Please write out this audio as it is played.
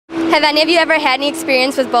Have any of you ever had any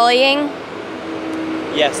experience with bullying?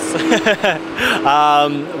 Yes.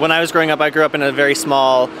 When I was growing up, I grew up in a very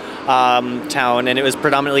small town, and it was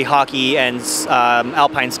predominantly hockey and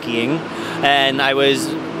alpine skiing, and I was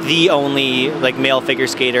the only male figure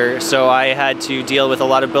skater, so I had to deal with a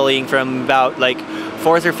lot of bullying from about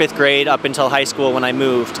 4th or 5th grade up until high school when I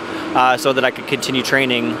moved, so that I could continue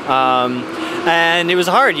training. And it was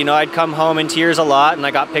hard, I'd come home in tears a lot, and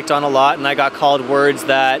I got picked on a lot, and I got called words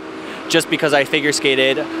that, just because I figure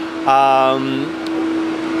skated, at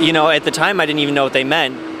the time I didn't even know what they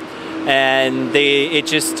meant, and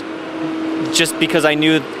just because I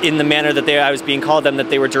knew in the manner that I was being called them that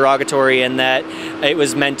they were derogatory and that it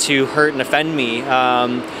was meant to hurt and offend me,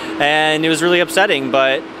 and it was really upsetting.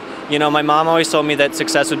 But my mom always told me that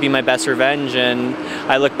success would be my best revenge, and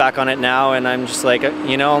I look back on it now and I'm just like,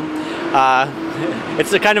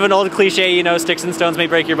 it's a kind of an old cliche, sticks and stones may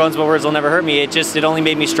break your bones, but words will never hurt me. It only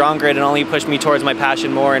made me stronger, and it only pushed me towards my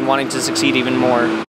passion more and wanting to succeed even more.